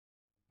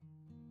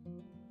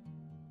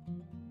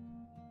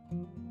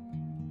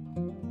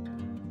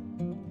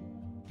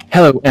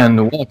Hello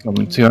and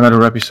welcome to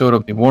another episode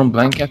of the Warm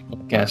Blanket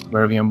podcast,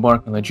 where we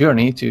embark on a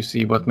journey to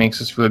see what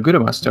makes us feel good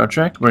about Star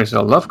Trek, where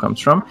our love comes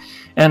from,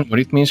 and what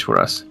it means for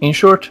us. In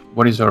short,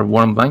 what is our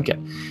warm blanket?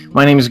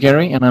 My name is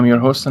Gary, and I'm your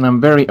host, and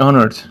I'm very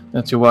honored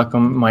to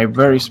welcome my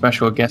very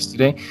special guest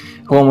today,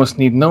 who almost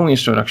need no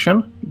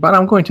introduction, but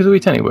I'm going to do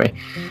it anyway.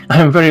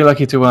 I'm very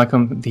lucky to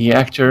welcome the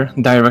actor,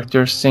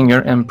 director,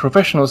 singer, and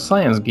professional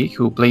science geek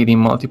who played in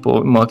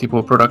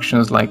multiple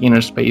productions like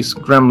Inner Space,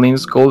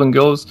 Gremlins, Golden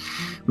Girls,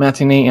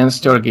 Matinee, and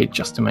Stargate,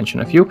 just to mention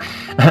a few.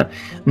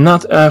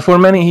 Not for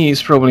many, he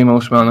is probably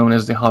most well known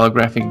as the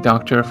holographic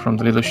doctor from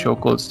the little show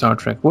called Star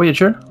Trek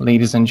Voyager.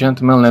 Ladies and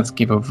gentlemen, let's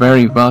give a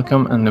very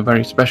welcome and a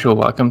very special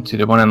welcome to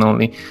the one and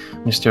only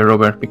Mr.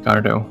 Robert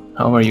Picardo.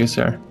 How are you,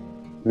 sir?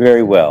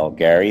 Very well,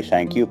 Gary.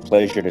 Thank you.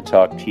 Pleasure to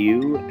talk to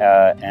you.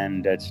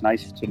 And it's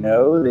nice to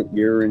know that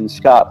you're in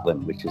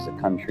Scotland, which is a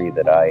country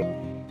that I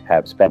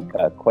have spent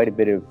quite a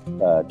bit of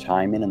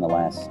time in the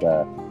last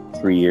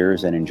 3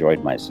 years and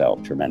enjoyed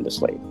myself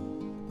tremendously.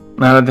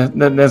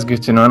 That's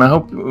good to know, and I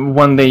hope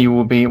one day you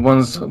will be,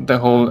 once the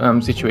whole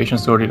situation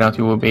sorted out,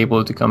 you will be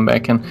able to come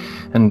back and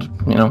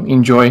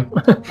enjoy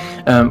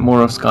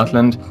more of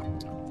Scotland.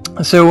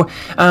 So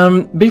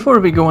before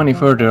we go any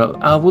further,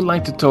 I would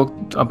like to talk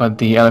about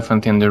the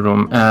elephant in the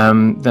room,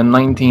 the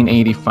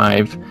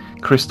 1985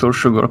 Crystal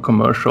Sugar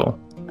commercial.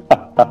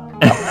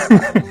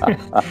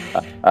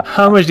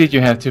 How much did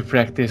you have to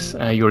practice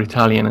your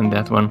Italian in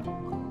that one?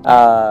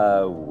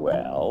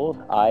 Well,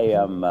 I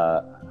am.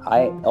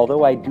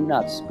 Although I do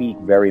not speak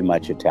very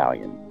much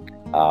Italian,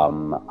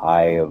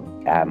 I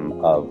am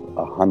of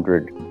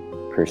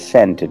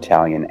 100%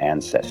 Italian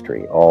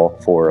ancestry. All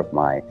four of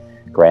my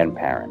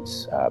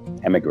grandparents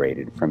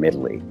emigrated from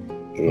Italy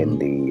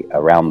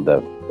around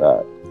the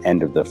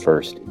end of the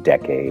first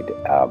decade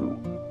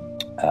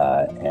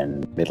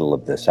and middle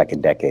of the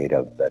second decade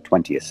of the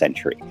 20th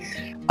century.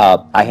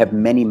 I have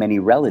many, many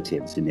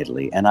relatives in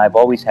Italy, and I've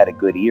always had a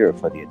good ear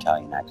for the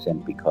Italian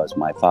accent because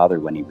my father,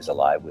 when he was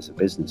alive, was a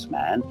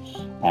businessman,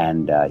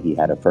 and he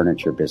had a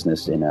furniture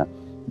business in a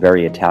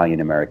very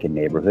Italian-American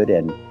neighborhood,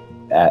 and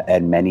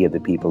many of the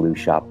people who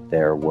shopped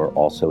there were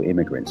also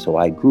immigrants. So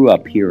I grew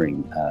up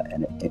hearing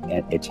an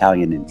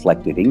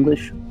Italian-inflected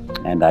English,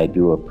 and I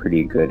do a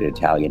pretty good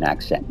Italian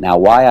accent. Now,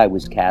 why I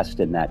was cast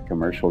in that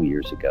commercial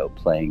years ago,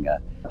 playing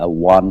a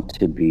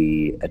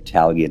want-to-be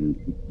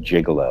Italian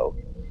gigolo,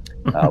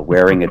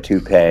 wearing a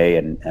toupee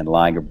and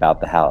lying about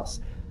the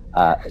house.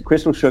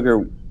 Crystal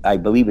Sugar, I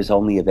believe, is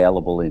only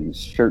available in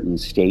certain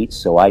states,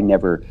 so I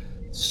never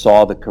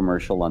saw the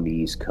commercial on the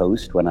East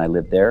Coast when I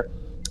lived there.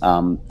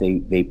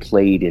 They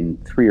played in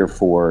 3 or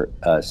 4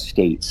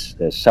 states,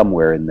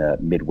 somewhere in the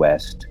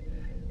Midwest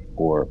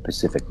or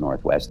Pacific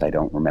Northwest. I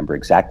don't remember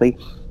exactly.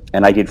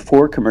 And I did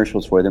 4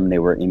 commercials for them. They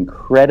were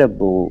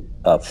incredible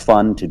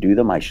fun to do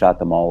them. I shot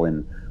them all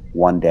in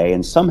one day,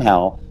 and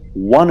somehow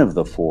one of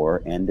the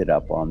 4 ended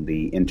up on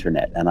the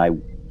internet. And I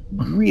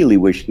really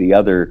wish the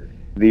other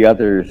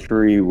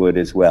 3 would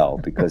as well,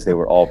 because they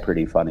were all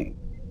pretty funny.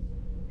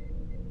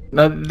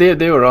 No,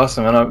 they were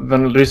awesome, and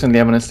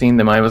when I seen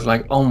them, I was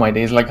like, oh my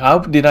days, like how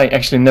did I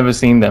actually never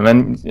seen them?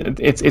 And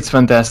it's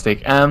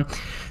fantastic. I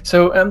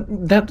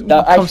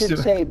should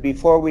say,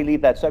 before we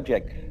leave that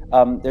subject,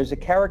 there's a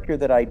character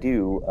that I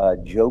do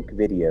joke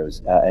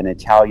videos, an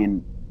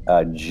Italian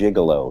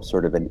gigolo,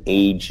 sort of an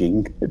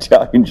aging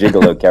Italian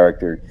gigolo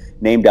character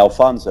named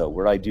Alfonso,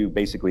 where I do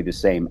basically the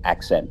same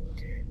accent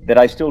that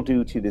I still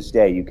do to this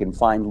day. You can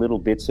find little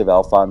bits of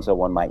Alfonso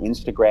on my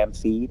Instagram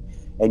feed,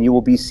 and you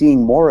will be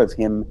seeing more of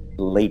him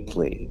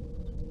lately.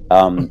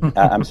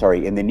 I'm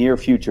sorry, in the near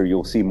future,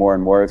 you'll see more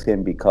and more of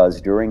him,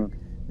 because during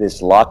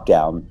this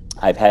lockdown,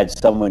 I've had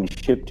someone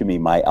ship to me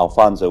my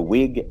Alfonso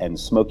wig and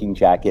smoking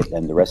jacket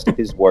and the rest of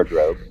his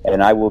wardrobe,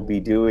 and I will be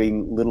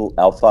doing little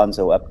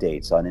Alfonso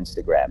updates on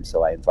Instagram.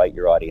 So I invite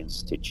your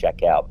audience to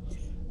check out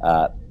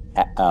at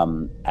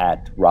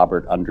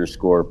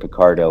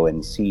Robert_Picardo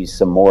and see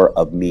some more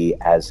of me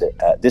as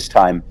this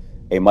time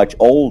a much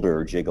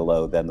older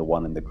gigolo than the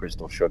one in the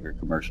Crystal Sugar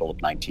commercial of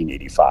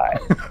 1985.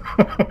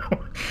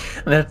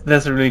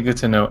 That's really good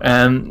to know.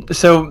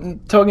 So,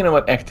 talking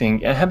about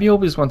acting, have you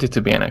always wanted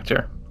to be an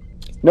actor?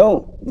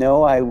 No,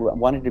 I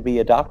wanted to be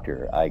a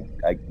doctor.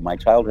 My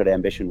childhood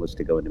ambition was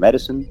to go into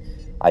medicine.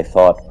 I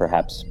thought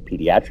perhaps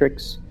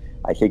pediatrics.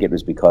 I think it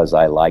was because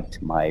I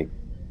liked my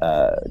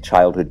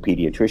childhood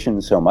pediatrician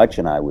so much,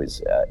 and I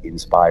was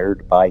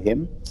inspired by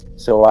him.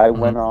 So I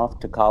went off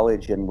to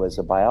college and was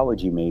a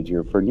biology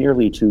major for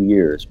nearly 2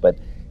 years. But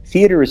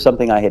theater is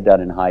something I had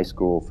done in high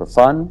school for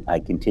fun. I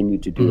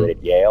continued to do it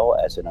at Yale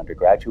as an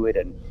undergraduate,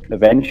 and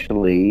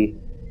eventually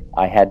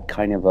I had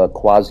kind of a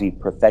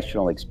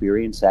quasi-professional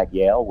experience at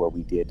Yale, where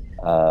we did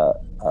a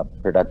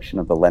production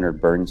of the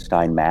Leonard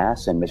Bernstein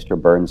Mass, and Mr.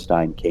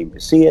 Bernstein came to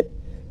see it,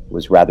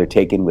 was rather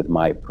taken with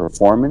my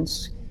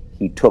performance.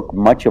 He took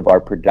much of our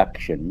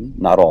production,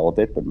 not all of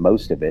it, but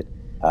most of it,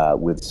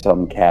 with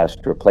some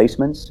cast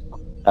replacements,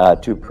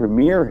 to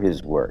premiere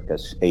his work,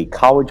 a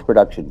college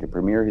production, to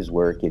premiere his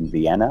work in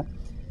Vienna.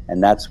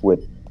 And that's what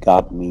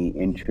got me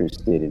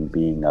interested in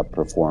being a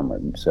performer.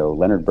 So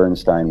Leonard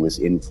Bernstein was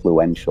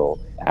influential,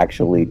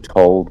 actually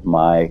told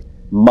my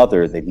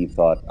mother that he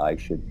thought I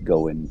should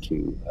go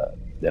into,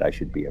 that I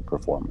should be a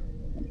performer.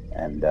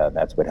 And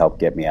that's what helped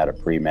get me out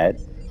of pre-med.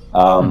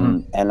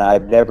 And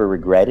I've never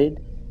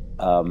regretted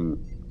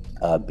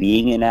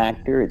being an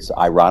actor. It's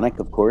ironic,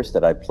 of course,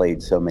 that I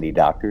played so many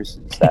doctors,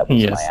 since that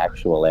was Yes. my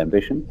actual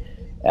ambition.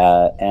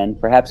 And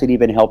perhaps it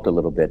even helped a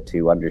little bit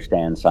to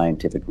understand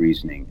scientific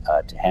reasoning,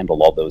 to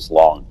handle all those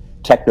long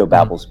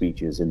technobabble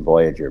speeches in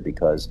Voyager,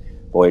 because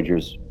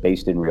Voyager's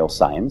based in real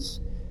science.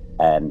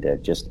 And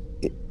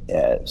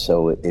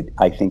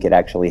I think it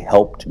actually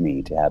helped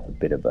me to have a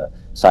bit of a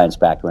science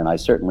background. I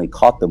certainly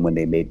caught them when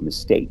they made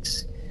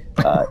mistakes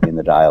in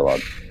the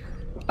dialogue.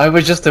 I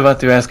was just about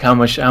to ask how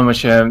much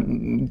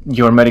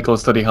your medical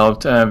study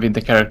helped with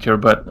the character,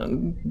 but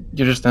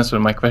you just answered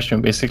my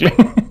question basically.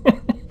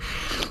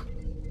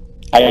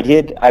 I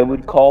did. I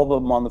would call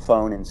them on the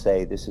phone and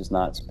say, "This is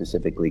not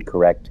specifically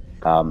correct."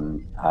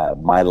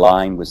 My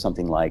line was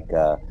something like,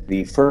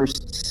 "The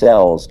first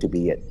cells to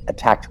be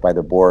attacked by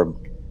the Borg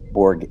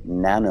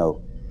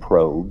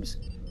nanoprobes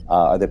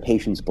are the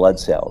patient's blood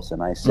cells,"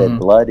 and I said,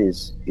 "Blood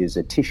is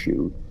a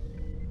tissue,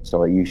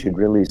 so you should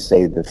really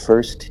say the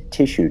first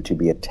tissue to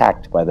be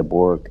attacked by the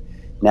Borg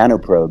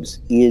nanoprobes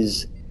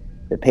is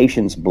the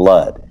patient's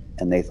blood."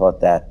 And they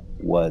thought that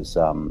was,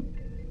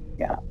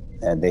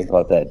 and they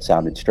thought that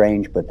sounded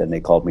strange, but then they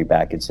called me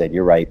back and said,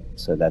 "You're right."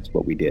 So that's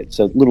what we did.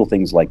 So little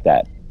things like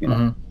that, you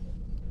know.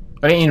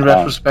 But in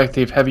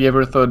retrospective, have you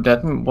ever thought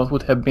that what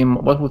would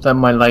have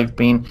my life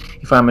been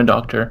if I'm a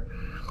doctor?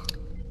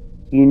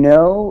 You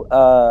know,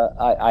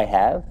 I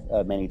have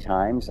many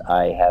times.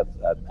 I have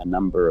a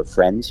number of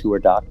friends who are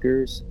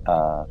doctors,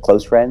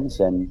 close friends,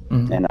 and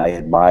I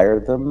admire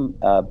them.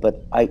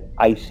 But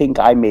I think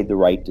I made the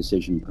right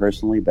decision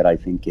personally. But I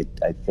think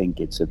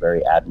it's a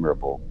very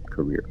admirable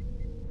career.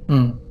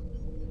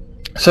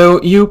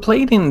 So you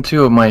played in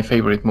two of my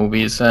favorite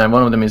movies.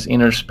 One of them is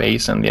Inner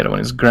Space, and the other one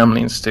is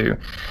Gremlins 2.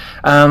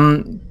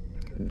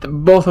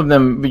 Both of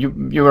them,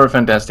 you were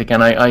fantastic,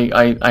 and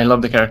I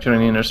love the character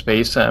in Inner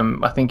Space.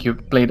 I think you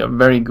played a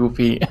very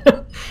goofy,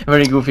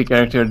 very goofy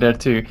character there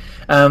too.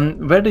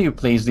 Where do you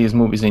place these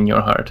movies in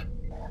your heart?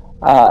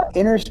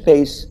 Inner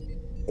Space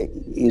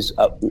is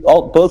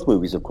both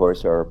movies, of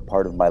course, are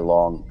part of my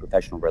long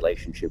professional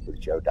relationship with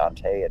Joe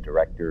Dante, a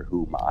director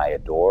whom I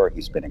adore.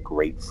 He's been a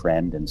great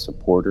friend and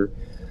supporter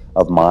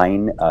of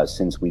mine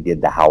since we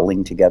did The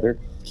Howling together.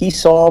 He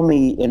saw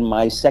me in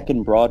my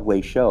second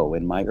Broadway show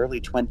in my early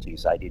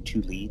 20s. I did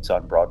two leads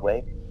on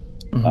Broadway,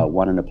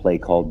 one in a play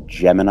called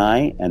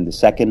Gemini, and the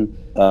second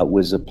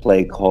was a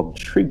play called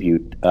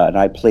Tribute, and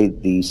I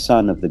played the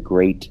son of the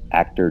great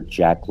actor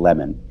Jack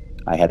Lemmon.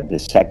 I had the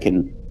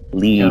second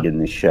lead in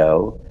the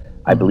show.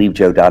 I believe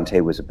Joe Dante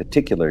was a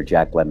particular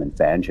Jack Lemmon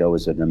fan. Joe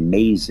is an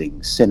amazing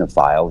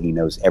cinephile. He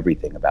knows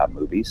everything about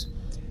movies.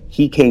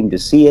 He came to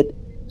see it,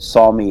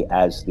 saw me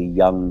as the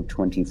young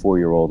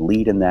 24-year-old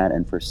lead in that,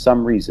 and for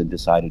some reason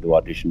decided to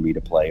audition me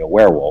to play a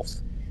werewolf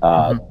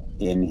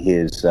in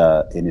his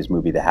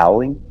movie The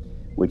Howling,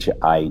 which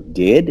I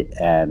did.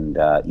 And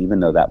even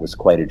though that was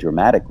quite a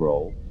dramatic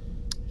role,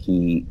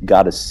 he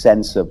got a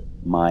sense of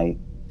my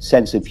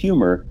sense of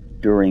humor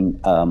during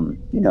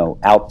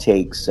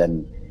outtakes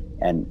and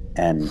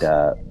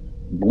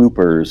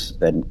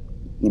bloopers. And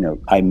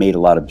I made a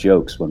lot of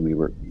jokes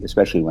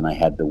especially when I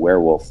had the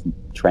werewolf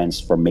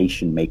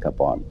transformation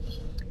makeup on.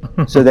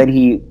 So then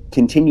he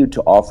continued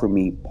to offer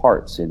me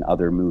parts in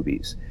other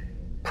movies.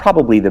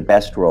 Probably the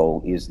best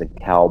role is the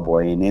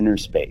cowboy in Inner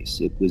Space.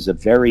 It was a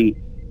very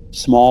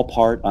small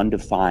part,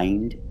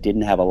 undefined,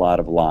 didn't have a lot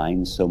of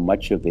lines, so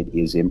much of it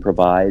is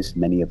improvised.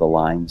 Many of the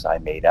lines I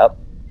made up.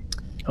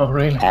 Oh,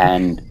 really?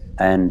 And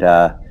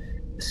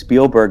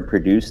Spielberg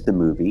produced the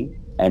movie,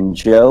 and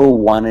Joe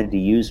wanted to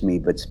use me,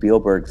 but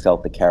Spielberg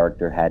felt the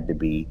character had to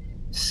be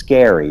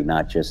scary,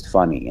 not just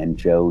funny. And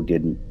Joe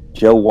didn't.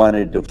 Joe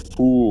wanted to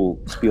fool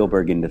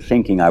Spielberg into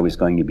thinking I was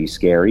going to be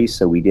scary,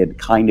 so we did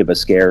kind of a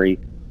scary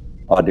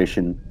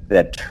audition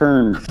that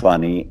turned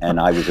funny, and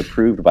I was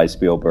approved by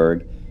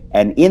Spielberg.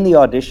 And in the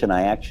audition,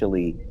 I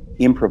actually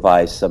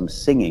improvised some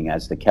singing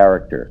as the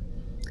character,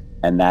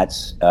 and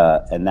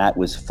that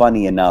was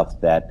funny enough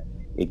that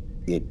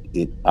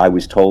I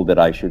was told that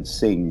I should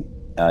sing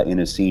in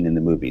a scene in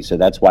the movie. So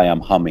that's why I'm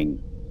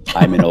humming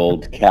 "I'm an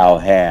Old Cow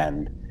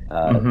Hand,"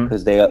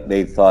 because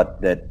they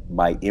thought that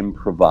my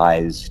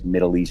improvised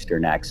Middle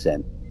Eastern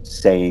accent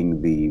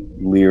saying the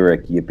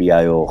lyric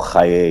 "Yippee-I-O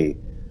Chaye"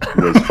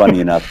 was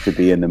funny enough to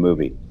be in the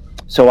movie.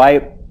 So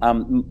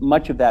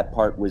much of that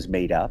part was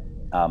made up.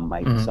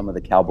 Some of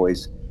the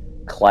Cowboys'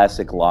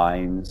 classic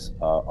lines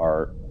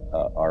are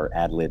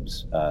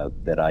ad-libs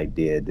that I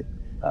did,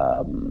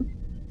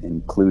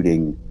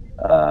 including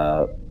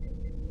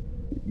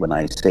when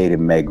I say to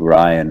Meg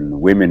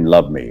Ryan, "Women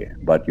love me,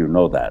 but you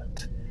know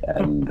that."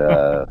 And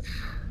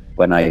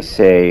when I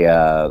say,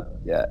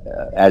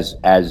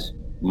 as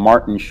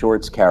Martin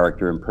Short's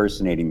character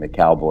impersonating the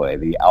cowboy,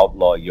 the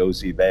outlaw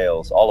Josie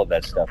Bales, all of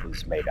that stuff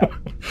was made up.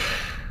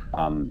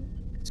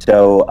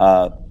 So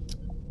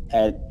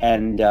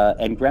and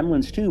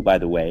Gremlins 2, by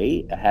the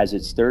way, has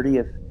its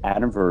 30th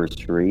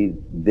anniversary.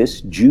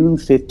 This June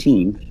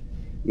 15th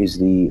is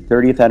the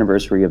 30th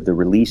anniversary of the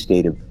release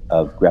date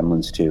of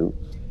Gremlins 2,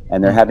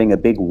 and they're having a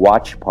big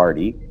watch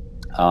party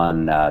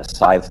on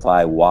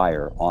Sci-Fi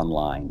Wire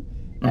online.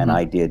 And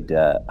I did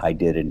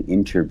an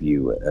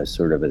interview, a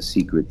sort of a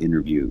secret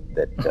interview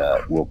that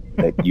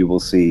you will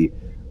see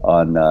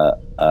on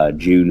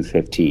June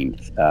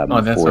 15th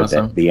for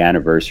awesome. the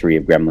anniversary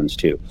of Gremlins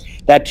 2.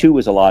 That too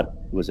was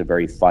a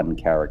very fun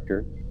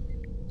character.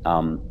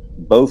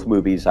 Both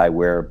movies I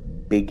wear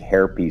big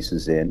hair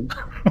pieces in,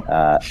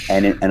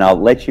 and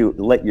I'll let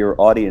your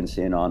audience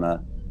in on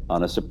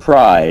a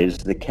surprise.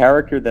 The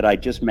character that I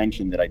just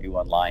mentioned that I do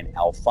online,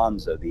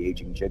 Alfonso, the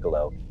aging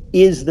gigolo,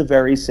 is the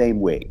very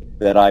same wig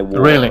that I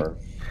wore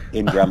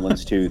in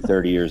Gremlins 2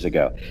 30 years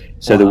ago.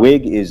 So the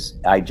wig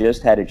I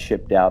just had it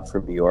shipped out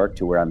from New York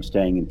to where I'm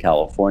staying in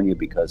California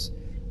because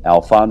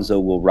Alfonso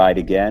will ride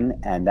again,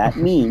 and that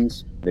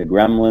means the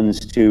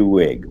Gremlins 2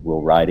 wig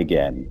will ride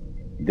again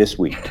this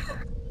week.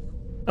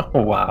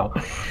 Oh, wow.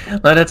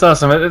 No, that's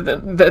awesome.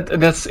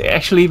 That's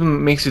actually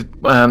even makes it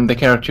the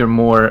character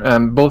more,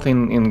 both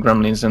in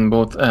Gremlins and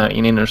both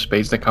in Inner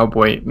Space, the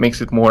cowboy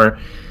makes it more,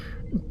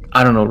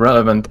 I don't know,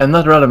 relevant, and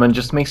not relevant,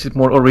 just makes it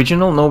more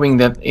original, knowing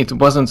that it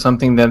wasn't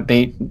something that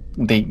they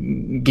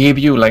gave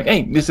you, like,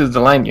 hey, this is the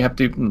line, you have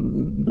to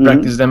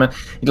practice them, and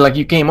like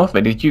you came off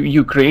with it.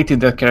 You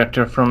created that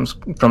character from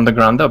the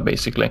ground up,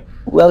 basically.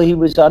 Well, he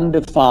was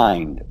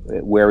undefined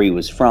where he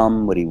was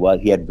from, what he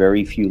was. He had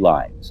very few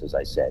lines, as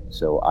I said.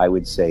 So I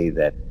would say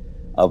that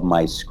of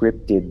my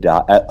scripted,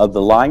 of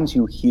the lines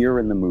you hear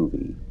in the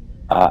movie,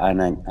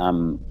 and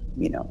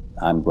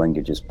I'm going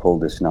to just pull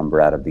this number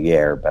out of the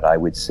air, but I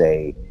would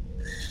say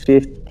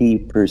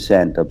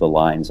 50% of the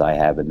lines I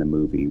have in the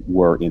movie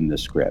were in the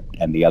script,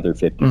 and the other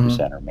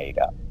 50% are made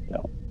up.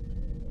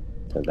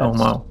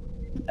 So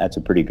that's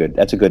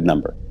a good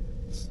number.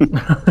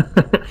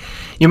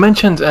 You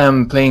mentioned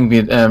playing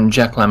with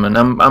Jack Lemmon.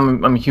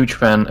 I'm a huge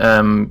fan,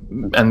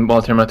 and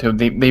Walter Matthau.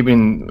 They've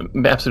been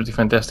absolutely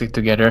fantastic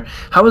together.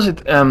 How was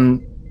it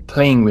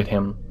playing with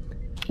him?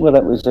 Well,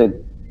 it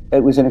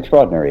was an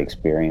extraordinary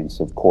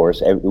experience. Of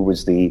course, it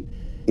was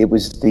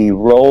the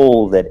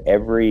role that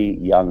every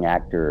young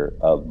actor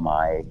of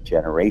my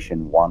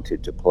generation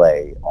wanted to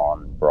play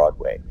on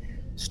Broadway.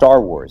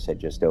 Star Wars had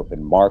just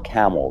opened. Mark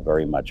Hamill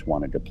very much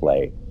wanted to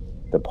play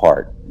the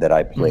part that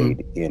I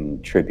played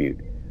in Tribute.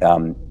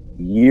 10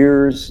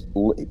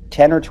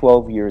 or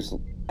 12 years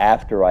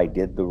after I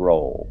did the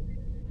role,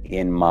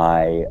 in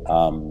my,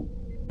 no,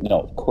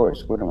 of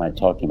course, what am I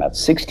talking about?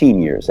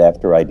 16 years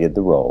after I did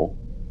the role,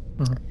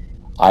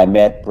 I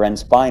met Brent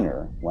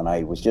Spiner when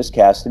I was just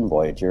cast in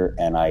Voyager,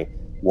 and I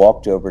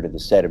walked over to the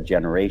set of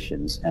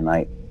Generations, and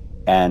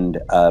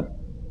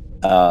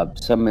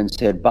someone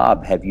said,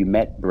 "Bob, have you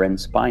met Brent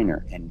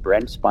Spiner?" And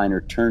Brent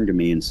Spiner turned to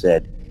me and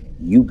said,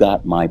 "You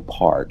got my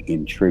part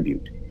in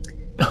Tribute."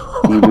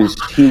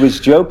 He was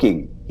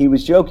joking. He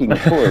was joking,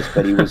 of course,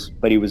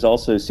 but he was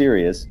also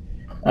serious.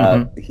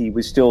 He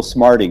was still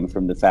smarting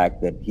from the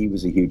fact that he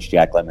was a huge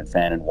Jack Lemmon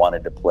fan and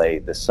wanted to play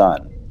the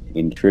son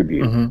in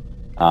Tribute.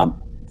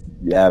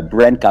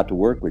 Brent got to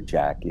work with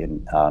Jack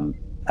in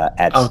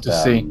Out to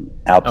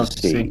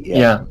Sea.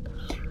 Yeah.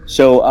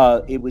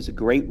 So it was a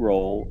great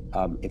role.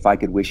 If I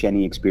could wish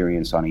any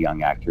experience on a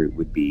young actor, it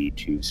would be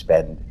to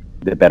spend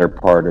the better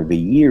part of a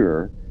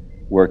year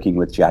working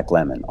with Jack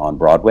Lemmon on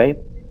Broadway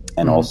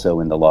and also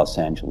in the Los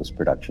Angeles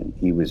production.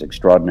 He was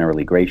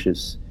extraordinarily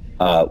gracious.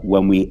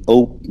 When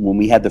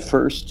we had the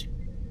first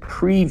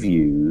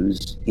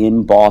previews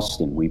in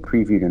Boston, we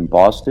previewed in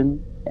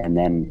Boston and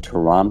then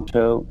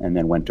Toronto and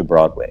then went to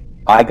Broadway.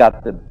 I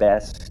got the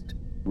best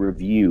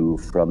review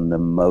from the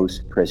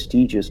most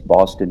prestigious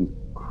Boston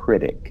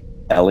critic,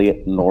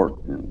 Elliot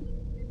Norton,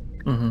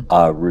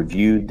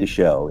 reviewed the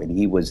show, and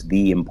he was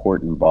the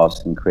important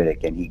Boston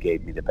critic, and he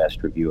gave me the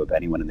best review of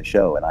anyone in the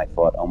show. And I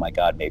thought, oh my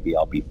God, maybe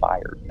I'll be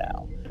fired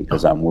now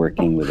because I'm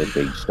working with a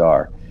big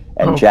star.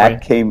 And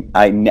Jack came.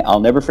 I'll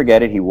never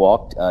forget it. He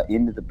walked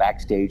into the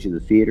backstage of the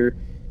theater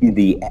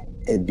the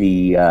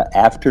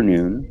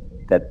afternoon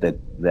that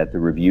the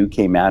review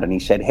came out, and he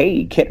said,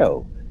 "Hey,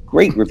 kiddo,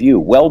 great review,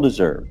 well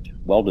deserved."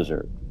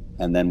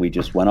 And then we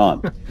just went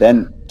on.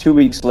 Then 2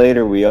 weeks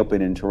later, we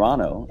opened in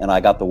Toronto, and I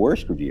got the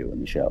worst review in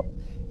the show.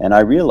 And I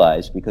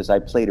realized, because I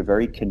played a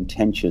very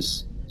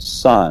contentious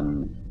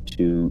son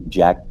to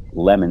Jack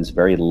Lemmon's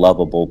very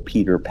lovable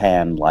Peter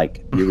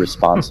Pan-like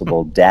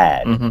irresponsible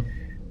dad.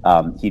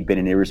 He'd been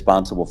an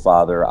irresponsible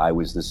father. I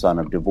was the son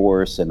of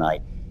divorce, and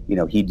he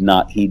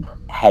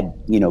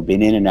had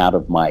been in and out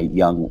of my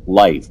young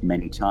life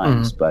many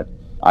times, but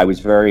I was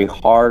very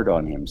hard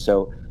on him.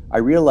 So I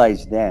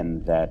realized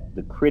then that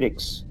the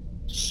critics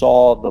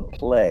saw the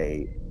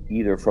play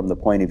either from the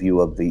point of view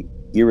of the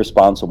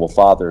irresponsible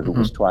father who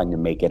was trying to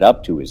make it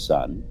up to his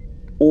son,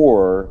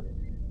 or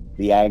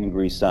the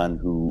angry son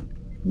who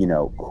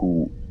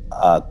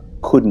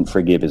couldn't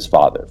forgive his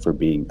father for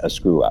being a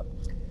screw up.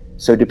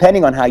 So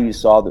depending on how you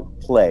saw the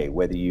play,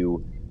 whether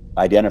you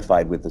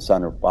identified with the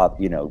son or father.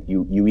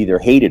 You either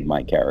hated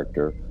my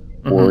character,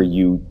 or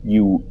Mm-hmm.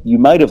 you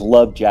might have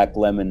loved Jack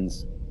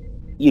Lemmon's,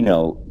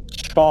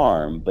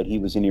 charm, but he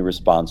was an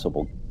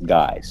irresponsible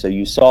guy. So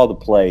you saw the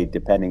play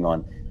depending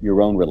on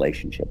your own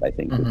relationship, I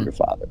think, with Mm-hmm. your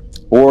father,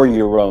 or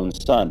your own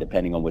son,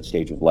 depending on what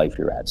stage of life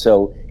you're at.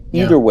 So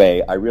Yeah. either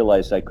way, I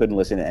realized I couldn't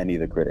listen to any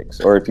of the critics.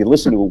 Or if you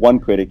listen to one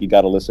critic, you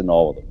got to listen to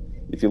all of them.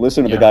 If you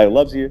listen to the Yeah. guy who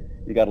loves you,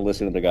 you got to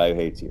listen to the guy who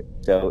hates you.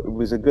 So it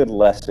was a good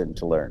lesson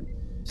to learn.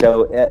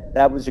 So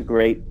that was a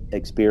great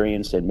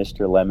experience, and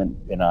Mr. Lemon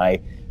and I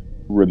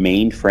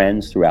remained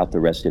friends throughout the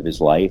rest of his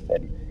life.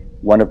 And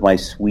one of my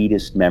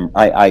sweetest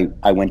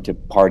I went to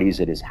parties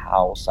at his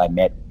house. I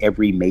met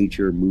every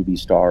major movie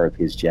star of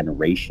his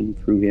generation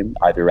through him,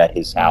 either at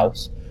his Wow.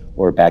 house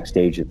or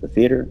backstage at the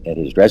theater, at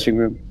his dressing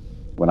room.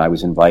 When I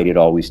was invited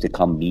always to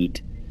come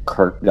meet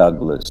Kirk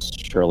Douglas,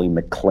 Shirley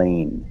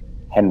MacLaine,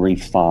 Henry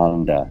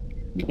Fonda,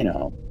 you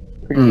know,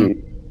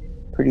 Mm.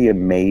 pretty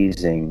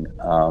amazing.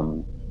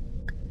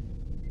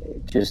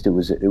 It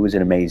was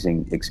an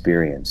amazing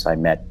experience. I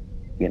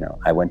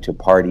went to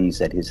parties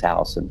at his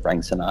house, and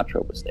Frank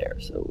Sinatra was there.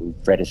 So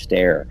Fred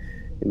Astaire.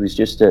 It was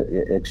just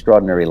an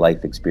extraordinary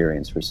life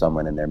experience for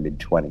someone in their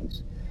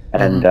mid-20s,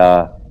 and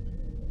Mm-hmm.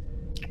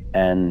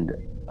 and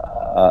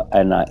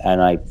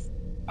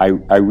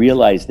I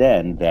realized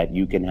then that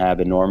you can have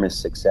enormous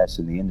success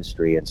in the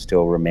industry and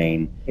still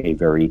remain a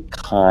very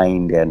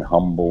kind and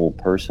humble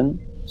person.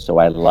 So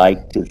I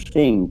like to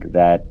think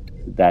that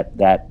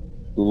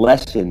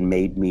lesson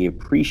made me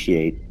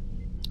appreciate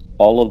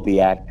all of the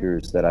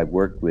actors that I've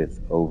worked with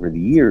over the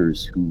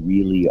years who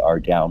really are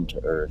down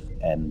to earth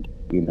and,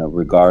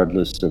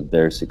 regardless of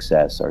their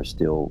success, are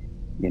still,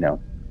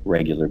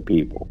 regular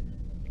people.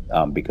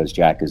 Because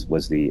Jack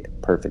was the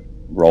perfect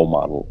role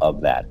model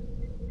of that.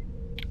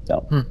 So,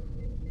 Hmm.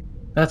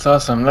 That's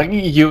awesome. Like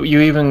you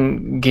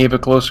even gave a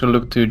closer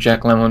look to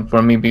Jack Lemmon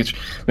for me,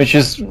 which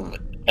is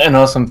an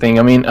awesome thing.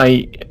 I mean,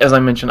 as I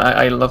mentioned,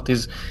 I loved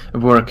his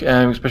work,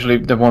 especially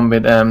the one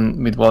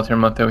with Walter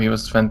Matthau. He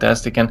was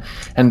fantastic, and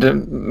the,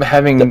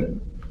 having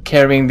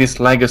carrying this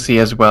legacy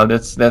as well.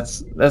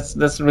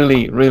 That's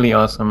really really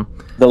awesome.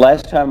 the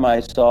last time I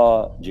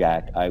saw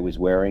Jack, I was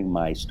wearing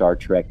my Star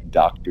Trek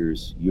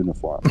doctor's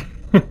uniform.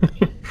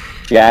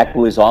 Jack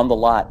was on the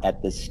lot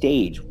at the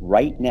stage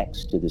right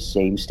next to the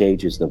same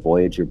stage as the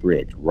Voyager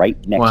Bridge, right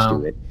next to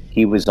Wow. it.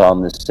 He was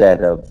on the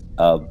set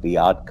of The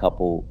Odd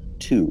Couple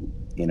 2,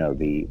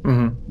 the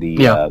Hmm. the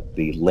Yeah. uh,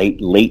 the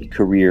late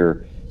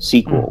career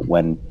sequel, Hmm.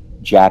 when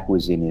Jack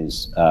was in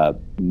his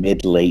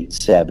mid late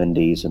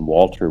 70s and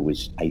Walter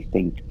was, I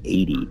think,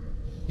 80.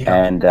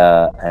 Yeah. And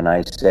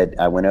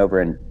I went over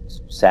and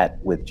sat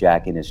with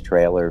Jack in his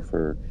trailer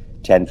for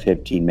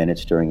 10-15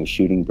 minutes during a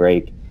shooting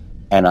break.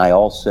 And I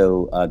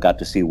also got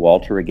to see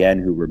Walter again,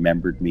 who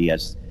remembered me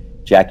as,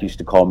 Jack used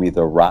to call me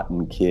the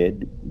Rotten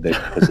Kid,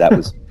 because that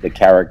was the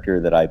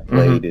character that I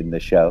played Hmm. in the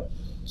show.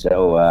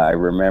 So I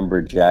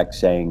remember Jack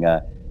saying,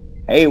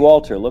 "Hey,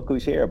 Walter, look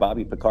who's here,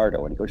 Bobby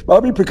Picardo." And he goes,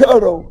 "Bobby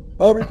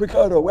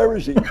Picardo, where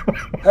is he?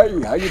 Hey,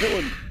 how you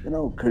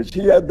doing?" Because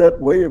he had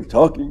that way of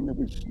talking that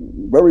was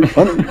very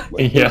funny,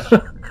 like Yeah. this.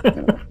 You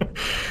know.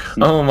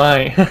 Oh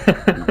my.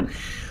 Mhm.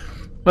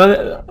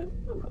 Well,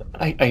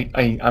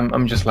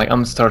 I'm just like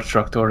I'm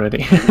starstruck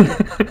already.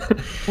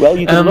 Well,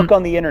 you can look um,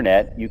 on the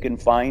internet. You can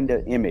find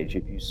an image.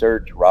 If you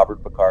search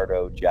Robert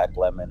Picardo, Jack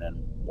Lemmon, and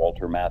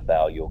Walter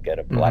Matthau, you'll get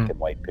a black mhm. and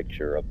white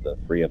picture of the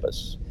three of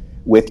us,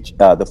 with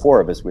the four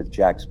of us, with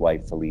Jack's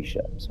wife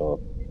Felicia. So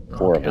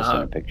four Okay, of us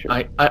in a picture.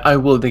 I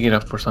will dig it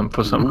up for some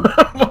Hmm.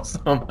 for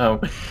somehow.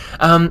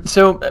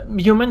 So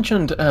you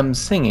mentioned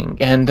singing,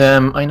 and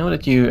I know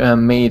that you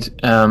made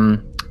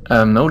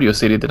an audio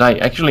CD that I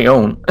actually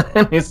own,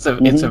 and it's a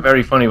Hmm.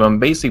 very funny one,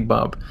 Basic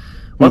Bob.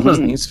 What was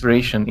the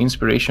Hmm.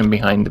 inspiration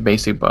behind the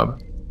Basic Bob?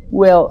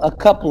 Well, a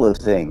couple of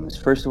things.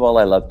 First of all,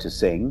 I love to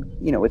sing.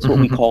 It's what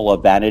we call a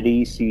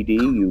vanity CD.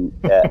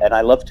 And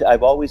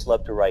I've always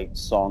loved to write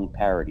song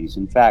parodies.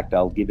 In fact,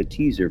 I'll give a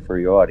teaser for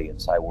your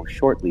audience. I will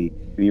shortly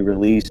be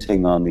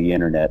releasing on the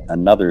internet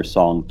another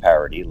song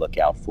parody. Look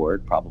out for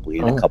it, probably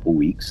in a Oh. couple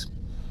weeks.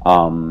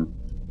 Um,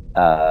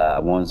 I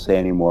won't say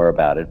any more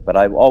about it, but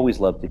I've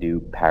always loved to do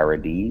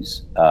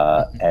parodies.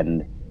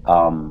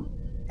 Um,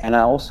 and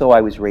I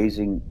was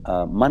raising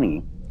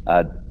money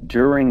uh,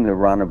 during the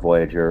run of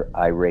Voyager.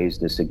 I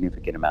raised a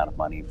significant amount of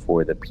money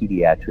for the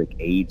Pediatric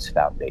AIDS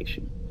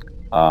Foundation,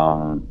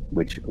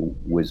 which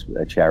was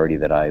a charity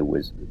that I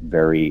was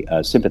very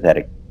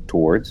sympathetic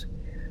towards.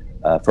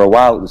 For a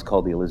while, it was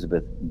called the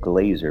Elizabeth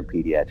Glazer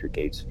Pediatric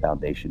AIDS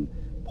Foundation.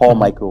 Paul Mhm.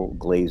 Michael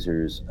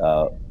Glazer's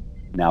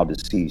now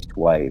deceased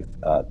wife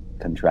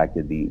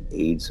contracted the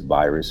AIDS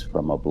virus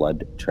from a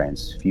blood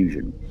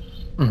transfusion,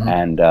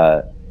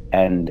 Mhm.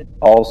 and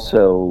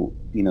also,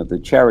 the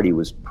charity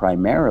was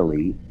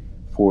primarily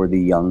for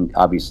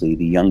obviously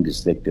the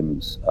youngest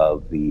victims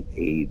of the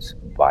AIDS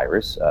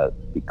virus,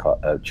 because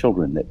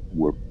children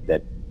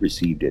that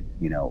received it,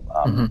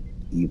 Mhm.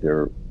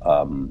 either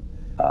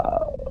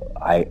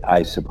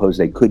I suppose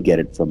they could get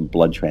it from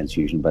blood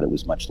transfusion, but it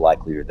was much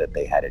likelier that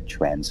they had it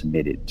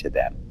transmitted to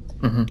them,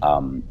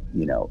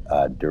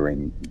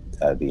 during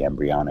the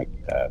embryonic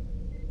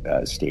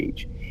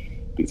stage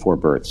before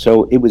birth.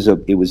 So it was a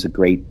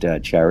great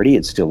charity.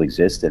 It still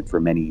exists, and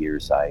for many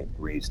years I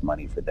raised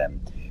money for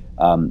them.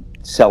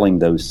 Selling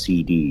those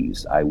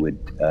CDs, I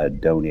would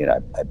donate.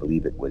 I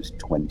believe it was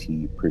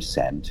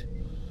 20%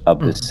 of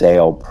the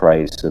sale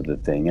price of the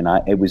thing, and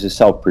it was a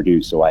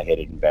self-produced, so I had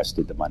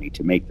invested the money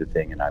to make the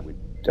thing, and I would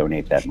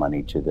donate that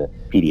money to the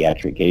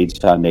Pediatric AIDS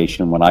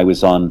Foundation. When I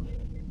was on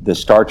the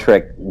Star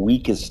Trek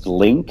Weakest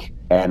Link,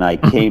 and I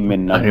came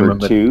in number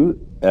two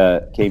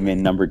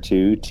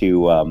to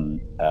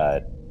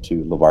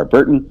LeVar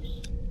Burton,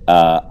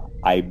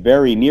 I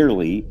very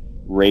nearly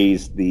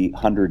raised the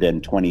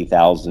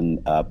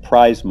 $120,000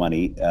 prize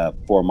money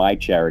for my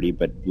charity,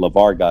 but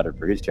LeVar got it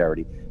for his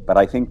charity. But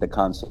I think the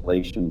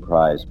consolation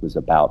prize was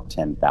about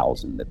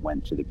 $10,000 that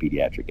went to the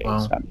Pediatric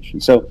AIDS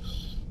Foundation. So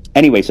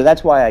anyway, so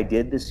that's why I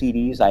did the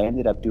CDs. I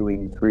ended up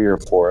doing 3 or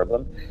 4 of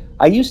them.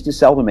 I used to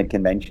sell them at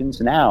conventions.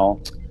 Now,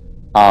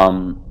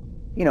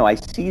 I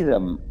see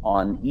them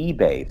on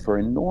eBay for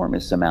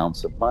enormous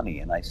amounts of money,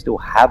 and I still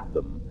have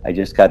them. I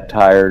just got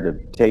tired of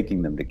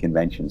taking them to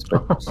conventions,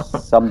 but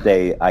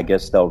someday I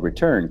guess they'll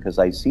return, because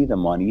I see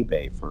them on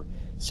eBay for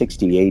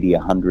 $60, $80,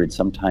 $100,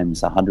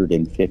 sometimes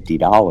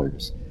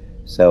 $150.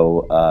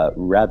 So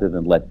rather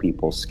than let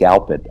people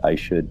scalp it, I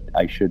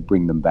should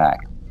bring them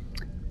back.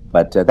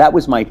 But that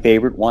was my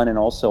favorite one, and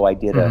also I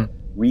did a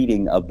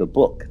reading of the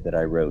book that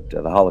I wrote,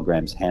 the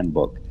Holograms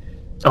Handbook,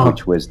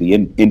 which was the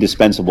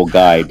indispensable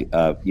guide,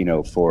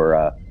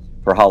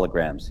 for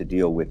holograms to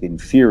deal with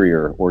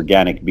inferior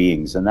organic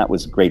beings, and that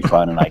was great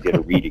fun. And I did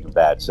a reading of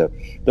that. So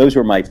those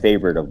were my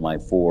favorite of my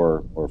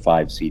 4 or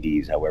 5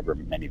 CDs, however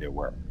many there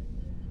were.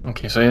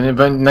 Okay, so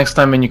next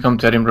time when you come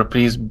to Edinburgh,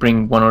 please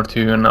bring 1 or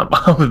 2, and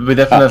I'll be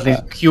definitely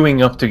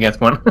queuing up to get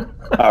one.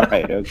 All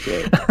right,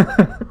 okay.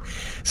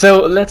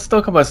 So let's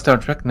talk about Star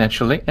Trek,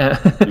 naturally.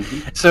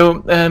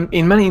 So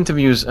in many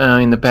interviews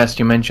in the past,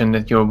 you mentioned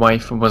that your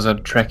wife was a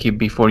Trekkie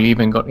before you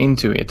even got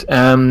into it.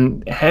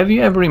 Have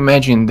you ever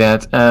imagined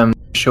that the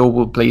show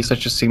will play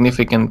such a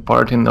significant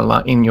part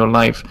in your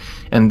life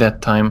in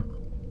that time?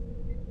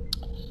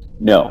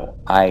 No,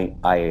 I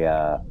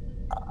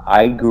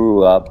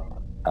grew up.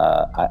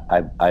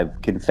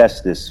 I've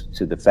confessed this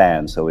to the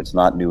fans, so it's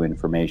not new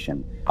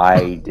information.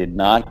 I did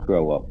not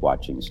grow up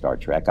watching Star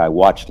Trek. I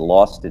watched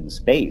Lost in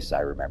Space,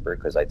 I remember,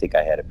 because I think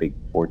I had a big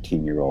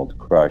 14-year-old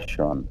crush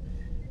on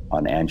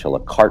Angela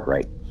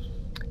Cartwright.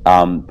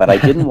 But I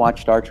didn't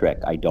watch Star Trek.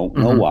 I don't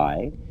know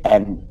why.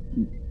 And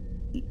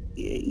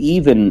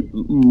even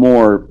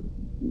more,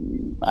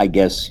 I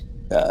guess,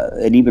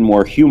 an even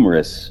more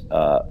humorous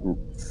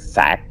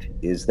fact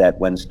is that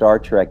when Star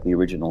Trek, the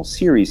original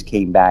series,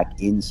 came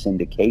back in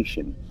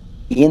syndication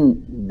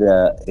in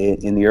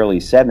the early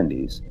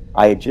 70s,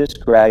 I had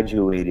just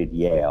graduated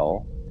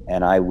Yale,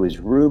 and I was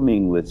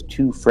rooming with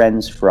 2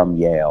 friends from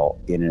Yale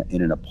in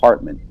an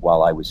apartment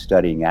while I was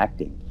studying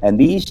acting. And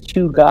these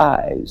 2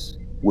 guys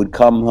would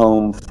come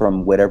home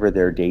from whatever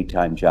their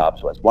daytime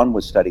jobs was. One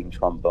was studying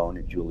trombone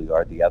at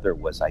Juilliard. The other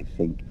was, I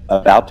think,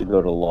 about to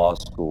go to law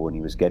school, and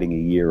he was getting a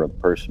year of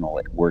personal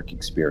work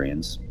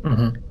experience.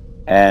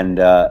 And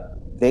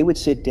they would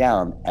sit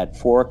down at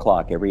 4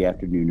 o'clock every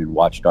afternoon and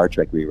watch Star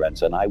Trek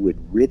reruns, and I would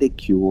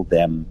ridicule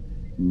them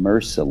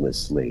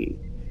mercilessly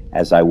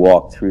as I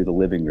walked through the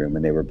living room,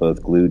 and they were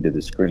both glued to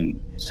the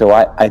screen. So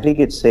I think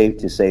it's safe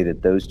to say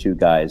that those 2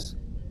 guys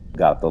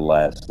got the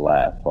last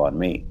laugh on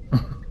me,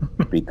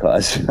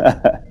 because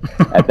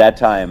at that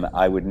time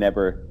I would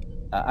never,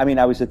 I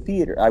was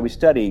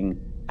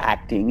studying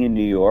acting in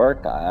New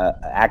York.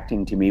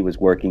 Acting to me was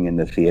working in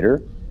the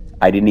theater.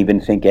 I didn't even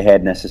think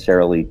ahead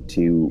necessarily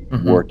to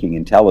working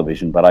in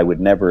television, but I would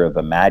never have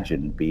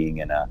imagined being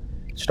in a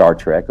Star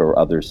Trek or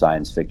other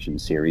science fiction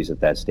series at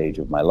that stage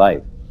of my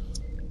life.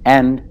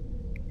 And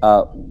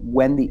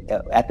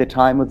at the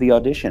time of the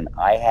audition,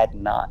 I had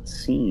not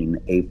seen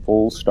a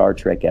full Star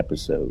Trek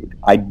episode.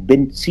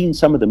 I'd seen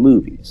some of the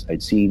movies.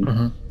 I'd seen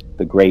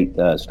the great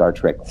Star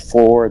Trek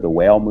IV, the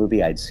whale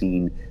movie. I'd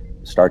seen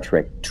Star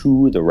Trek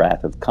II, The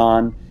Wrath of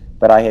Khan.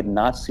 But I had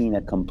not seen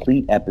a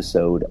complete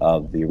episode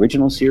of the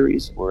original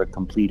series or a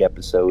complete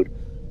episode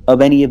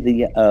of any of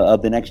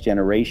the Next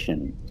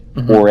Generation,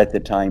 or at the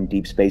time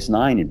Deep Space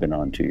Nine had been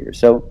on 2 years.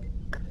 So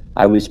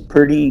I was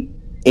pretty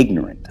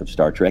ignorant of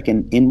Star Trek,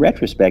 and in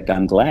retrospect,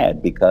 I'm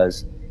glad,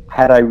 because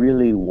had I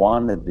really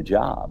wanted the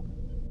job,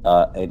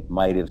 it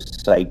might have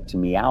psyched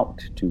me out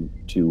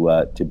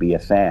to be a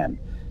fan.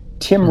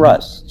 Tim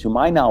Russ, to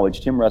my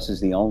knowledge, Tim Russ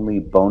is the only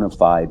bona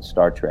fide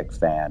Star Trek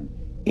fan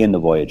in the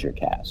Voyager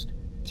cast.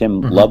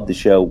 Tim loved the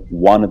show,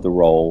 wanted the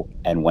role,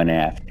 and went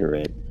after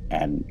it.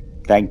 And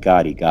thank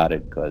God he got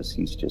it, because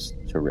he's just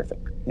terrific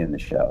in the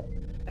show.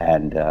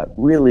 And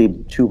really,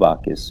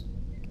 Tuvok is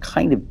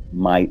kind of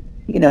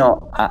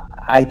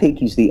I think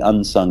he's the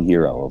unsung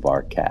hero of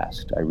our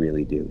cast. I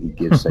really do. He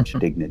gives such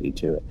dignity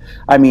to it.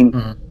 I mean,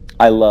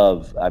 I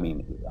love, I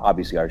mean,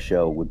 obviously our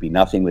show would be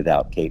nothing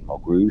without Kate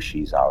Mulgrew.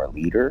 She's our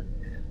leader.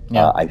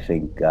 Yeah. I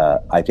think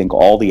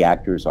all the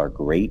actors are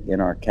great in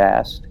our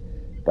cast,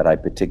 but I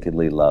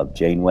particularly love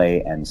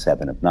Janeway and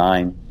Seven of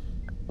Nine.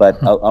 But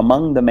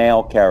among the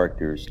male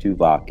characters,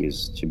 Tuvok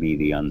is to me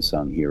the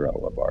unsung hero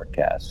of our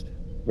cast.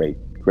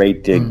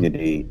 Great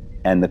dignity,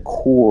 and the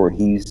core.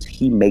 He's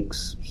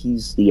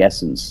the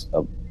essence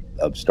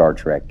of Star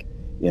Trek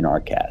in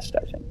our cast,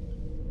 I think.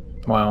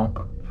 Wow.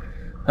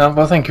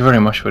 Well, thank you very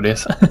much for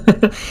this.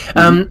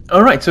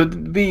 All right, so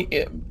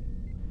we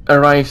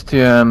arrived to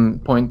a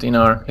point in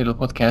our little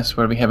podcast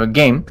where we have a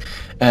game,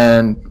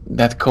 and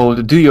that's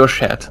called Do Your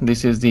Shat.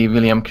 This is the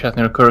William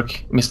Shatner Kirk,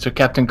 Mr.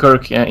 Captain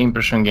Kirk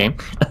impression game.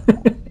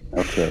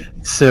 Okay.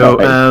 So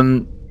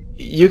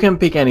you can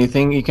pick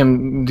anything. You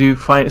can do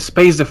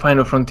Space the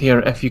Final Frontier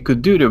if you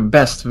could do the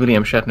best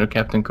William Shatner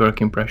Captain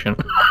Kirk impression.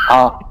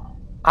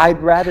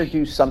 I'd rather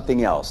do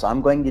something else.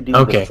 I'm going to do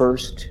the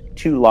first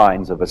two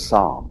lines of a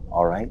psalm,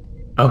 all right?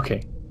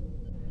 Okay.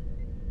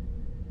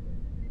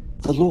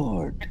 The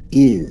Lord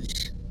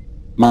is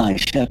my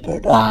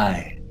shepherd,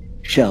 I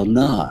shall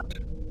not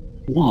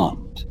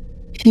want.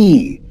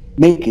 He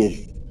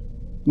maketh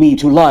me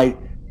to lie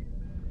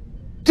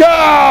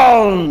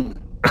down.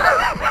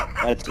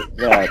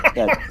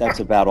 That's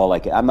about all I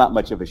can. I'm not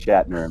much of a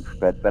Shatner,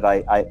 but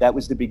I that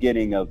was the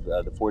beginning of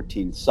the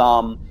 14th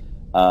Psalm,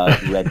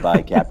 read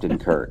by Captain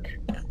Kirk.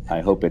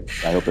 I hope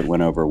it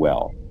went over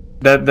well.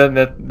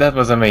 That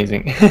was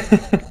amazing.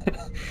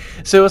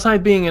 So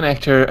aside being an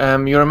actor,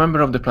 you're a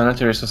member of the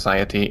Planetary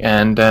Society,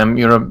 and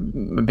you're a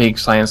big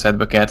science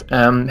advocate.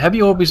 Have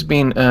you always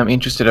been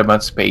interested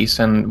about space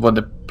and what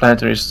the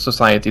Planetary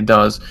Society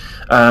does,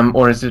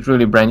 or is it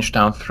really branched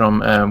out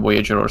from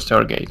Voyager or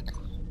Stargate?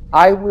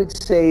 I would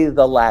say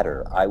the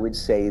latter. I would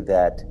say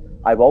that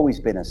I've always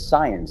been a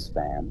science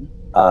fan.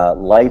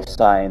 Life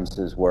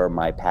sciences were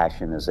my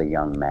passion as a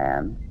young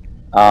man.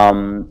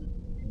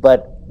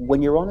 But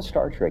when you're on a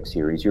Star Trek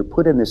series, you're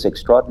put in this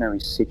extraordinary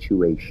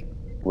situation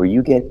where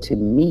you get to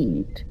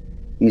meet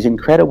these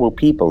incredible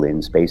people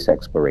in space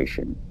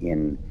exploration,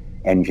 in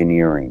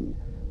engineering,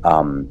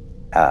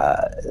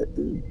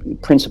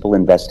 principal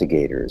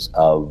investigators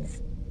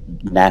of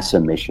NASA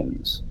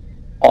missions.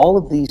 All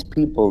of these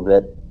people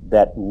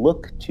that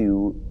look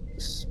to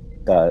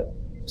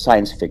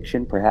science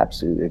fiction,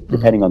 perhaps,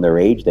 depending on their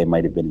age, they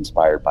might have been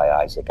inspired by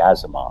Isaac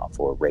Asimov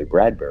or Ray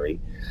Bradbury.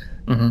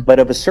 But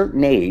of a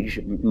certain age,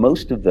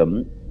 most of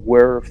them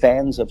were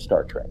fans of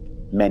Star Trek,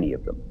 many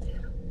of them.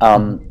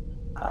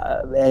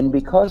 And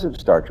because of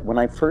Star Trek, when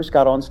I first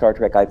got on Star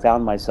Trek, I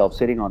found myself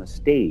sitting on a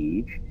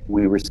stage.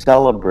 We were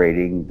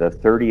celebrating the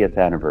 30th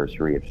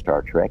anniversary of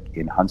Star Trek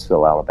in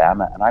Huntsville,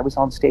 Alabama, and I was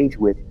on stage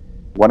with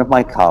one of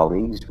my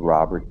colleagues,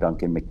 Robert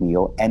Duncan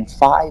McNeil, and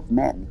 5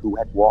 men who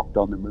had walked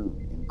on the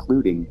moon,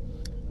 including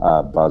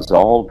Buzz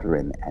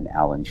Aldrin and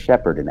Alan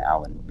Shepard and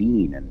Alan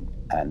Bean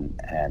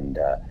and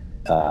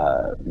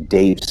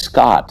Dave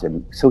Scott.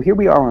 And so here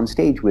we are on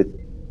stage with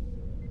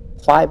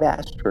 5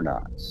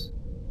 astronauts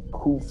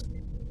who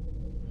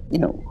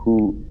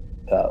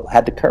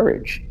had the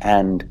courage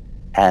and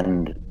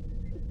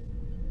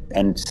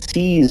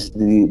seized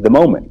the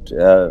moment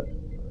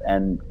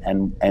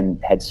and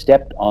had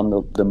stepped on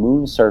the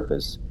moon's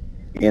surface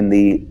in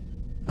the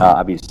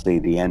obviously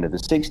the end of the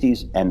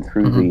 60s and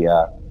through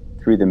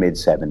the mid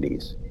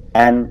 70s.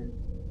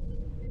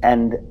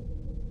 And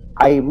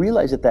I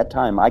realized at that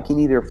time I can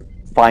either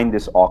find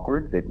this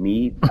awkward that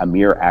me, a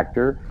mere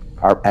actor,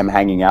 am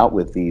hanging out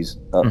with these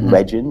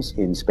legends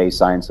in space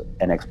science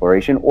and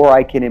exploration, or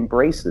I can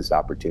embrace this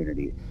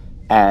opportunity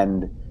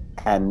and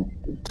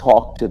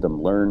talk to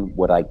them, learn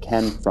what I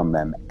can from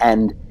them,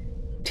 and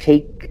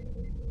take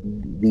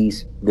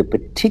the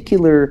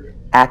particular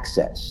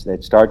access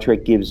that Star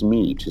Trek gives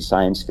me to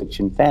science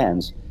fiction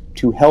fans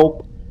to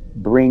help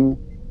bring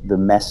the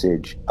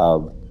message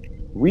of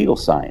real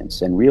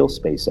science and real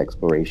space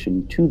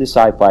exploration to the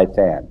sci-fi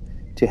fan,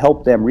 to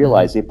help them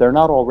realize, if they're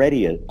not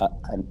already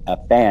a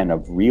fan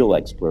of real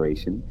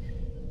exploration,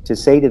 to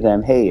say to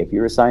them, hey, if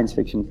you're a science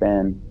fiction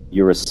fan,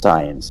 you're a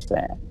science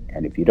fan.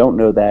 And if you don't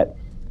know that,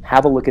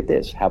 have a look at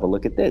this, have a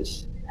look at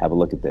this, have a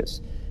look at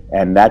this.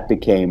 And that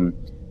became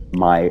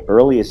my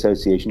early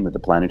association with the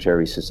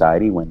Planetary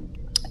Society when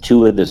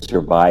 2 of the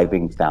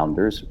surviving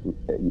founders,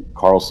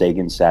 Carl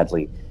Sagan,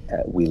 sadly,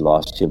 we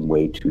lost him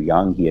way too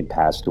young. He had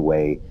passed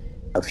away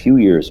a few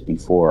years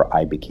before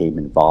I became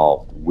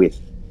involved with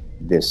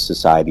this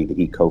society that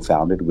he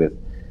co-founded with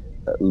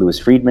Louis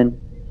Friedman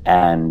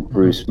and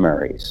Bruce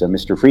Murray. So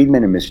Mr.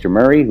 Friedman and Mr.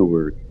 Murray, who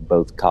were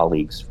both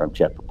colleagues from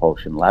Jet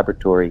Propulsion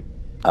Laboratory,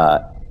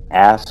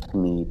 asked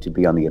me to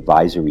be on the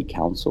advisory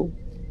council,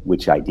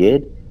 which I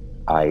did.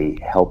 I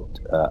helped,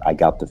 I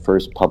got the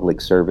first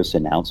public service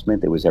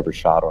announcement that was ever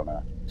shot on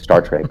a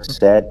Star Trek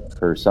set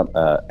for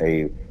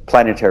a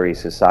Planetary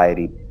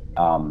Society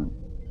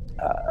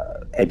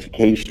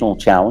educational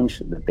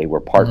challenge that they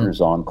were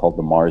partners on, called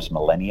the Mars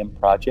Millennium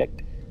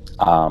Project.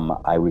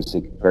 I was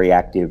very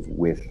active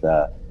with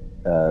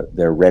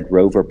their Red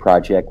Rover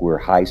project, where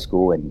high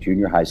school and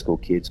junior high school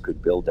kids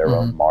could build their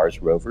own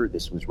Mars rover.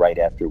 This was right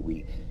after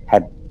we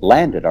had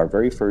landed our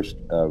very first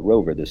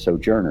rover, the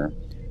Sojourner,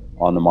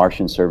 on the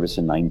Martian surface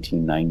in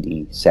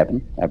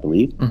 1997, I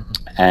believe.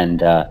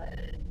 And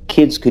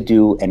kids could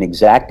do an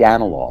exact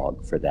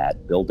analog for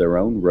that, build their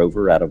own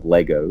rover out of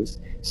Legos,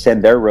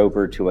 send their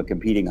rover to a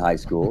competing high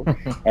school,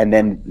 and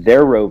then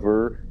their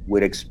rover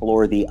would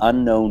explore the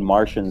unknown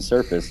Martian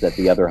surface that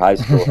the other high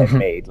school had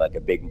made, like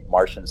a big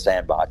Martian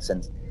sandbox.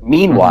 And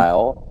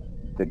meanwhile,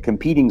 the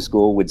competing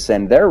school would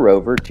send their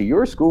rover to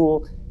your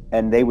school,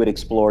 and they would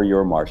explore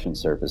your Martian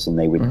surface, and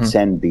they would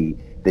send the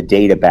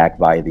data back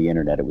via the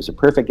internet. It was a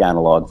perfect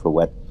analog for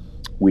what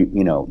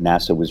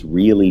NASA was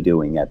really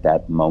doing at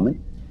that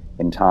moment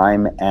in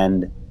time.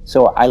 And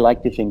so I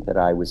like to think that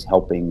I was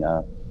helping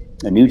a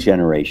new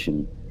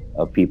generation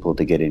of people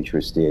to get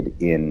interested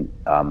in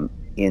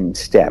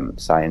STEM,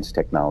 science,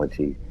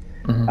 technology,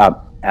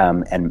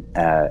 and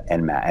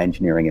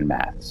engineering and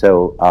math.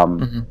 So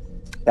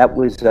that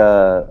was,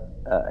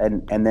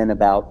 and then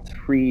about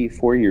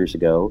 3-4 years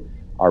ago,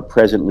 our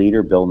present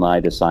leader, Bill Nye,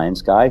 the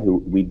Science Guy, who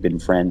we'd been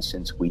friends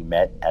since we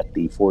met at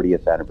the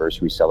 40th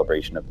anniversary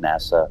celebration of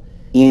NASA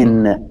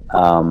in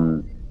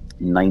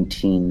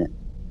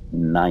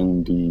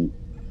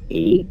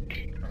 1998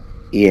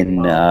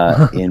 in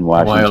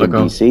Washington,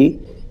 D.C.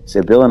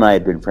 So Bill and I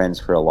had been friends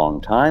for a long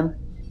time,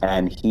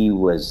 and he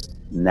was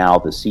now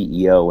the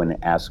CEO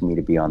and asked me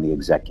to be on the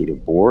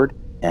executive board.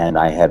 And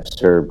I have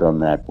served on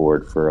that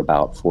board for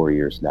about 4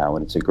 years now,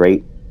 and it's a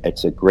great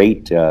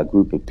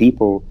group of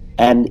people.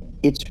 And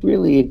it's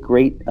really a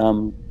great,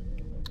 for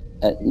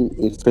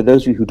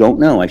those of you who don't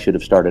know, I should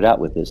have started out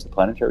with this. The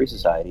Planetary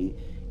Society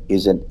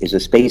is a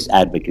space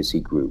advocacy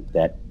group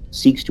that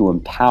seeks to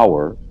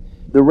empower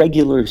the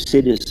regular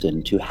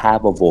citizen to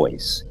have a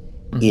voice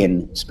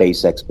in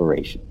space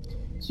exploration.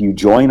 So you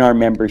join our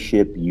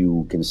membership,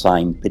 you can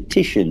sign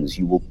petitions,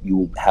 you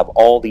will have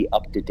all the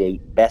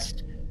up-to-date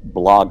best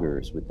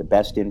bloggers with the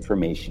best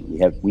information.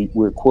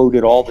 We're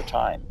quoted all the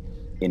time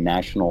in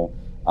national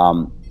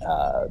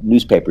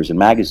newspapers and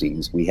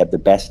magazines. We have the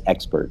best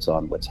experts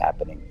on what's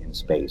happening in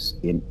space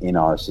in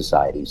our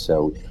society.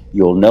 So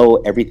you'll know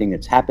everything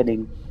that's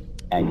happening,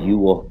 and you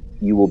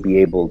will be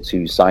able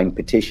to sign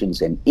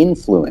petitions and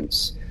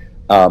influence,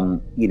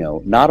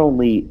 not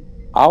only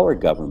our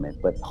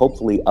government, but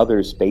hopefully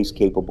other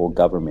space-capable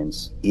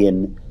governments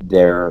in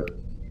their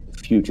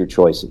future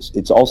choices.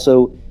 It's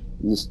also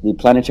the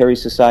Planetary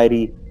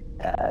Society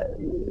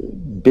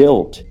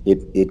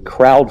it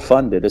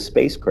crowdfunded a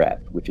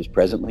spacecraft, which is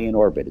presently in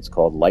orbit. It's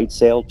called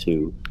LightSail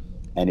 2,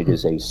 and it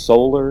is a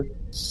solar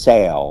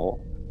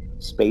sail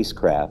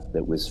spacecraft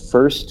that was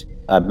first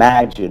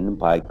imagined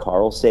by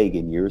Carl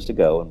Sagan years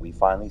ago, and we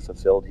finally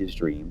fulfilled his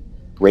dream.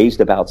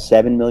 Raised about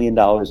 $7 million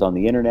on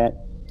the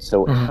internet.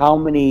 So how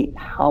many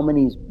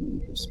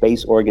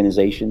space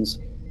organizations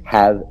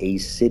have a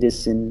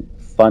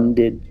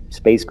citizen-funded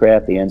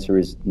spacecraft? The answer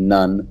is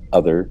none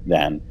other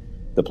than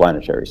the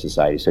Planetary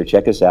Society. So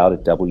check us out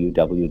at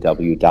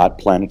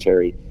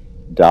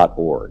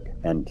www.planetary.org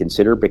and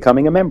consider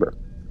becoming a member.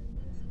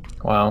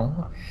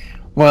 Wow.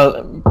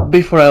 Well,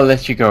 before I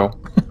let you go,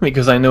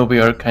 because I know we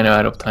are kind of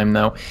out of time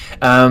now,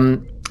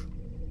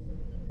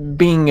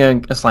 being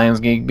a science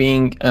geek,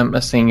 being a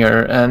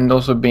singer, and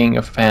also being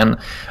a fan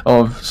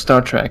of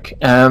Star Trek,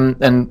 and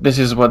this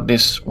is what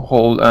this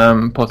whole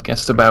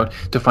podcast is about,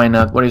 to find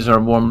out what is our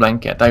warm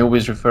blanket. I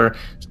always refer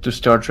to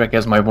Star Trek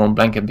as my warm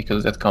blanket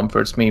because that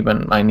comforts me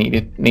when I need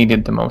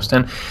it the most.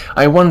 And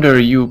I wonder,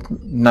 you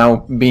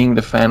now being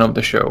the fan of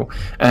the show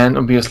and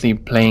obviously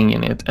playing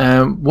in it,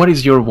 what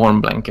is your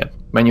warm blanket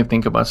when you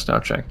think about Star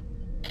Trek?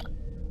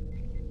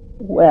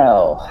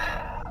 Well,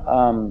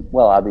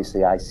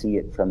 obviously I see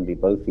it from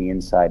both the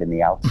inside and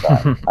the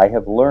outside. I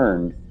have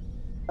learned,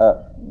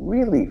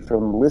 really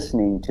from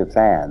listening to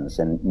fans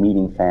and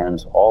meeting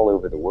fans all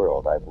over the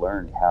world, I've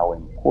learned how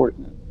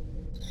important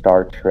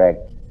Star Trek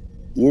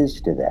is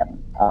to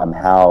them.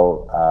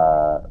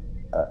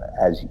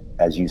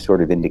 As you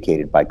sort of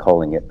indicated by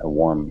calling it a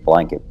warm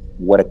blanket,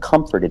 what a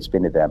comfort it's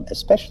been to them,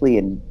 especially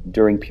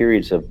during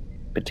periods of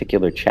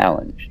particular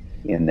challenge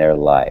in their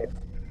life.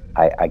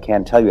 I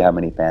can't tell you how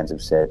many fans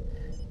have said,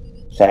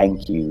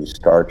 "Thank you,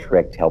 Star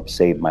Trek helped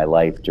save my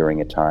life during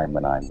a time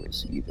when I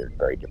was either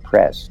very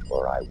depressed,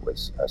 or I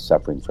was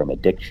suffering from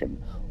addiction,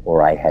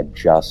 or I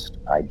just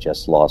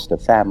lost a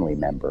family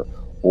member,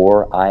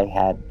 or I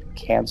had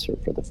cancer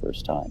for the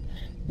first time."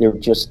 There are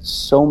just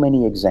so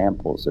many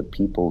examples of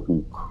people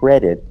who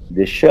credit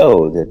the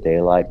show that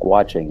they like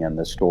watching, and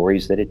the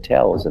stories that it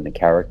tells, and the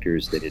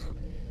characters that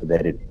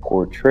it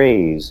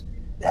portrays,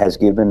 has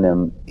given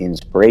them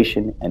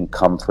inspiration and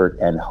comfort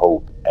and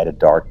hope at a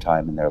dark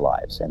time in their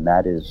lives. And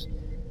that is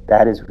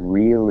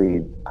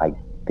really, I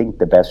think,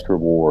 the best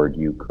reward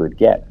you could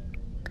get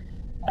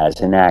as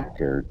an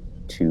actor,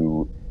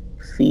 to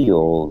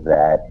feel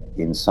that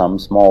in some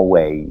small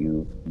way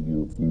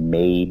you've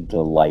made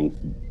the life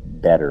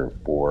better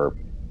for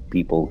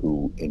people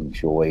who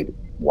enjoyed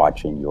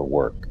watching your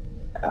work.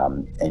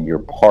 and you're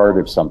part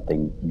of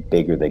something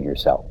bigger than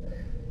yourself.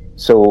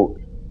 So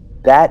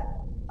that,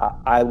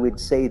 I would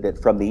say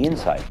that from the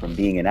inside, from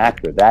being an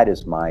actor, that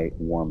is my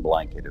warm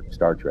blanket of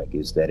Star Trek,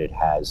 is that it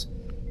has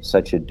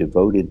such a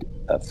devoted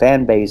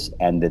fan base,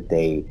 and that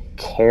they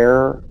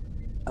care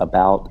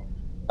about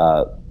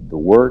the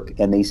work,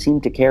 and they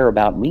seem to care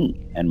about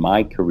me and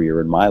my career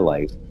and my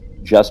life,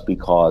 just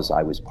because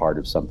I was part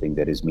of something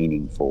that is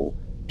meaningful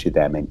to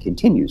them and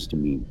continues to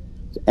mean.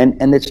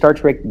 And that Star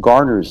Trek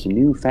garners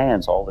new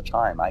fans all the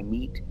time. I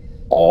meet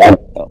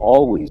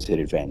always at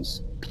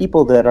events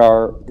people that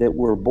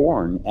were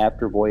born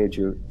after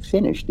Voyager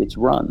finished its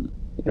run.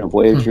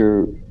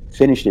 Voyager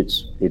finished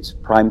its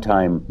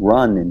primetime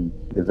run in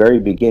the very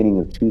beginning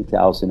of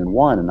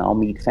 2001, and I'll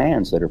meet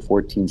fans that are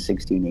 14,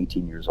 16,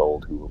 18 years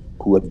old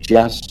who have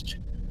just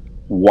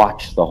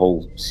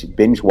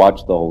binge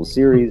watched the whole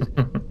series,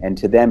 and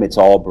to them it's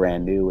all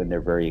brand new, and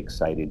they're very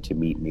excited to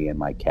meet me and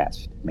my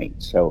cast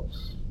mates. So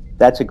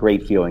that's a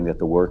great feeling, that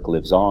the work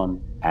lives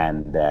on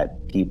and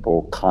that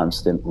people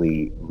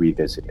constantly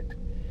revisit it.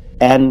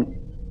 And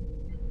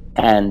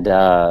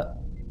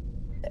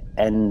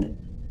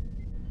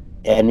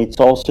it's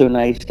also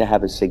nice to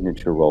have a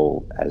signature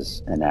role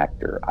as an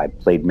actor. I've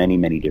played many,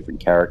 many different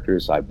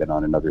characters. I've been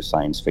on another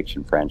science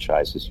fiction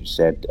franchise, as you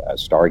said,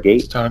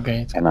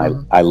 Stargate.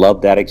 And I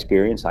love that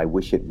experience. I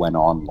wish it went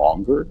on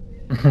longer.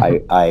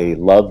 I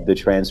love the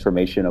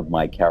transformation of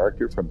my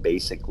character from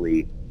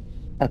basically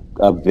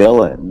a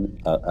villain,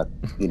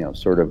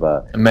 sort of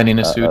a man in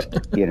a suit,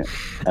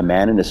 a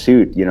man in a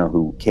suit,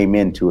 who came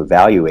in to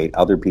evaluate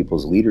other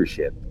people's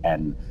leadership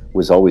and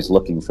was always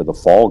looking for the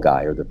fall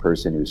guy or the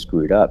person who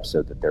screwed up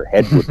so that their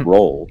head would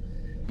roll.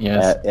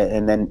 Yes.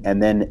 And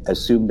then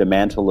assumed the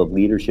mantle of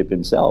leadership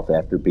himself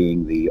after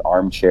being the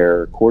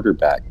armchair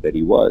quarterback that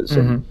he was.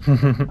 And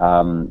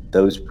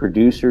those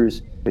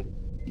producers,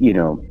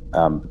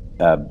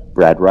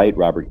 Brad Wright,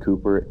 Robert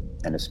Cooper,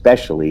 and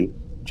especially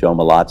Joe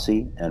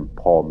Malazzi and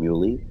Paul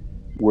Muley,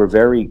 were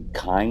very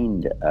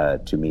kind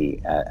to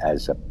me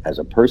as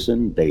a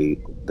person. They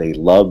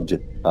loved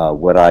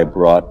what I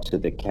brought to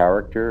the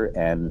character,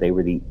 and they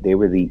were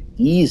the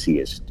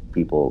easiest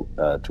people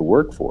to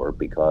work for,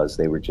 because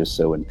they were just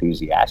so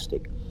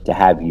enthusiastic to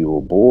have you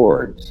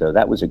aboard. So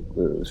that was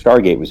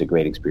Stargate was a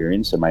great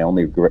experience, and my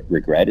only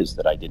regret is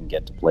that I didn't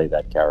get to play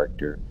that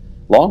character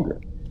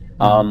longer.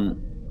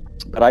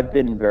 But I've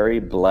been very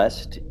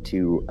blessed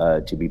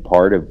to be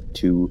part of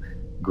two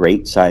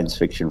great science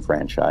fiction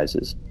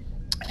franchises.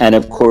 And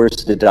of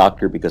course, The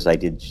Doctor, because I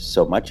did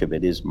so much of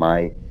it, is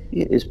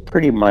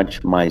pretty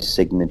much my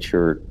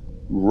signature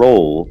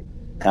role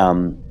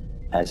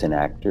as an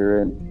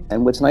actor.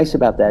 And what's nice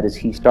about that is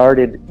he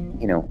started,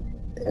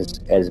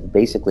 as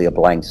basically a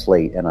blank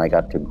slate, and I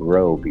got to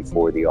grow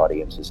before the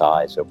audience's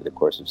eyes over the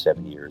course of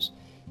 7 years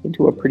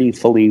into a pretty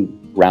fully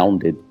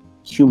rounded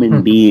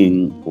human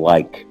being,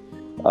 like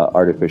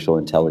artificial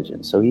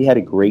intelligence. So he had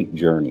a great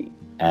journey,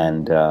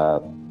 and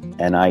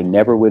I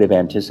never would have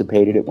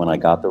anticipated it when I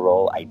got the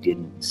role. I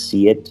didn't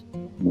see it,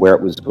 where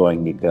it was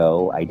going to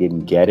go. I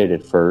didn't get it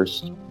at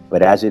first.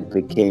 But as it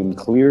became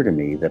clear to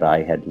me that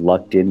I had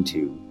lucked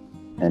into,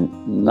 and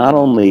not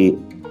only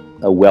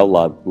a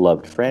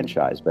well-loved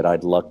franchise, but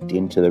I'd lucked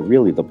into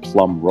the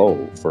plum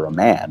role for a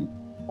man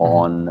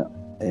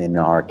in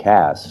our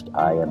cast,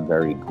 I am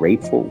very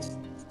grateful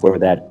for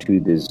that to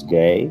this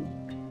day,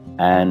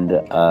 and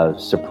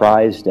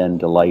surprised and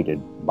delighted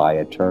by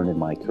a turn in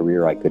my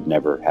career I could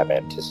never have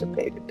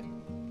anticipated.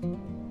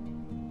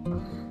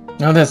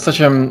 No, that's such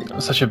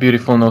a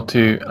beautiful note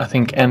to, I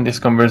think, end this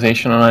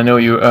conversation. And I know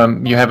you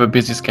have a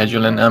busy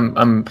schedule, and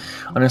I'm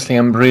honestly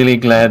really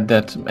glad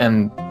that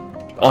and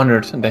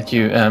honored that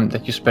you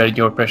spared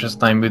your precious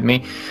time with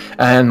me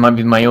and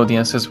with my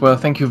audience as well.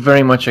 Thank you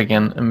very much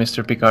again,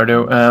 Mr.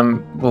 Picardo.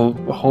 We'll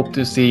hope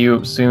to see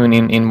you soon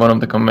in one of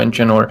the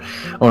convention or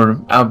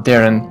out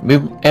there. And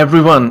with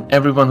everyone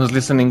who's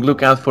listening,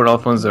 look out for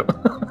Alfonso.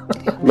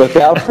 Look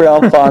out for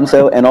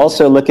Alfonso, and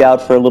also look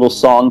out for a little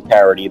song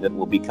parody that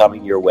will be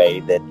coming your way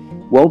that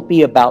won't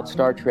be about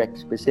Star Trek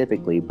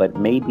specifically, but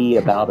maybe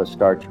about a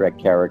Star Trek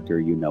character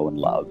you know and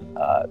love,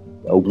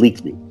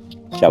 obliquely,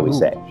 shall we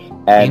say.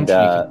 And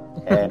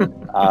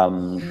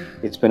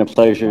it's been a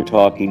pleasure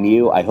talking to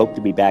you. I hope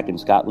to be back in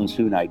Scotland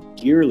soon. I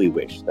dearly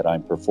wish that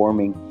I'm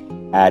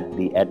performing at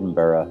the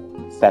Edinburgh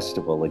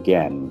Festival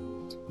again.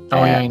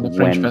 In the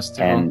Fringe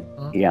Festival.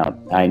 And yeah,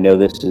 I know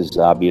this is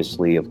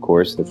obviously, of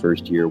course, the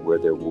first year where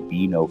there will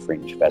be no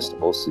Fringe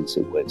Festival since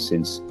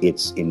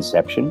its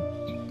inception.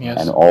 Yes.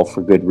 And all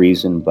for good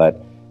reason.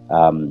 But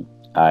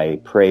I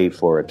pray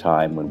for a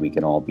time when we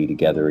can all be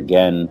together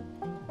again,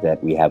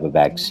 that we have a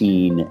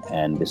vaccine,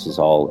 and this is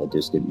all a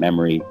distant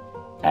memory.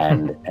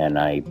 And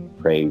I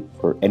pray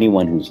for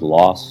anyone who's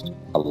lost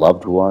a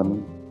loved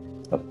one,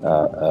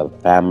 a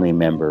family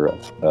member,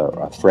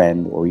 a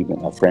friend, or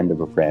even a friend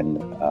of a friend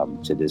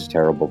to this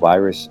terrible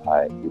virus.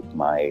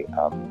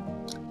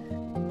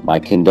 My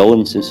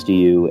condolences to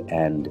you,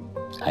 and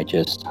I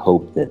just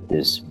hope that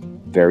this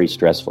very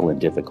stressful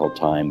and difficult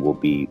time will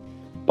be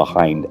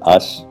behind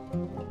us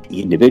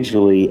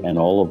individually and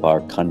all of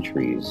our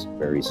countries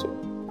very soon.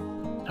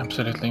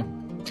 Absolutely.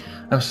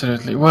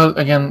 Absolutely. Well,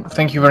 again,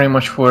 thank you very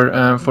much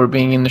for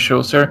being in the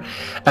show, sir.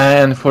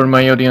 And for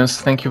my audience,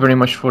 thank you very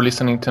much for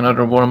listening to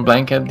another Warm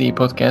Blanket, the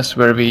podcast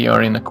where we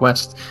are in a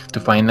quest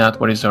to find out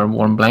what is our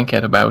warm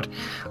blanket about.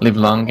 Live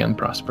long and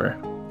prosper.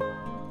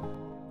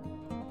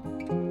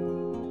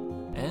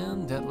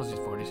 And that was it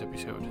for this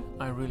episode.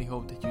 I really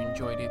hope that you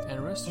enjoyed it,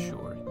 and rest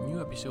assured, new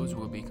episodes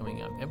will be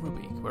coming out every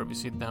week where we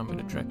sit down with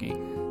a Trekkie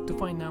to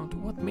find out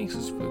what makes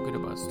us feel good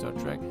about Star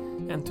Trek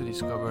and to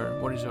discover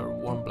what is our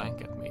warm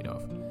blanket made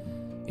of.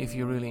 If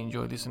you really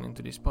enjoyed listening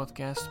to this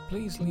podcast,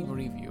 please leave a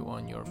review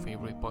on your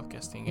favorite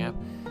podcasting app.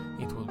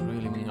 It would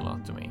really mean a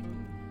lot to me.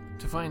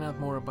 To find out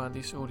more about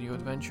this audio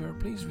adventure,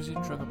 please visit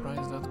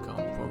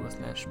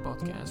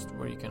truckerprice.com/podcast,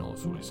 where you can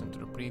also listen to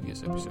the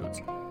previous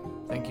episodes.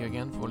 Thank you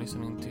again for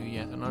listening to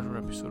yet another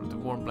episode of the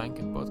Warm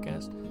Blanket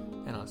Podcast,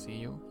 and I'll see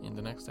you in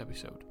the next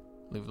episode.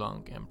 Live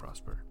long and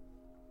prosper.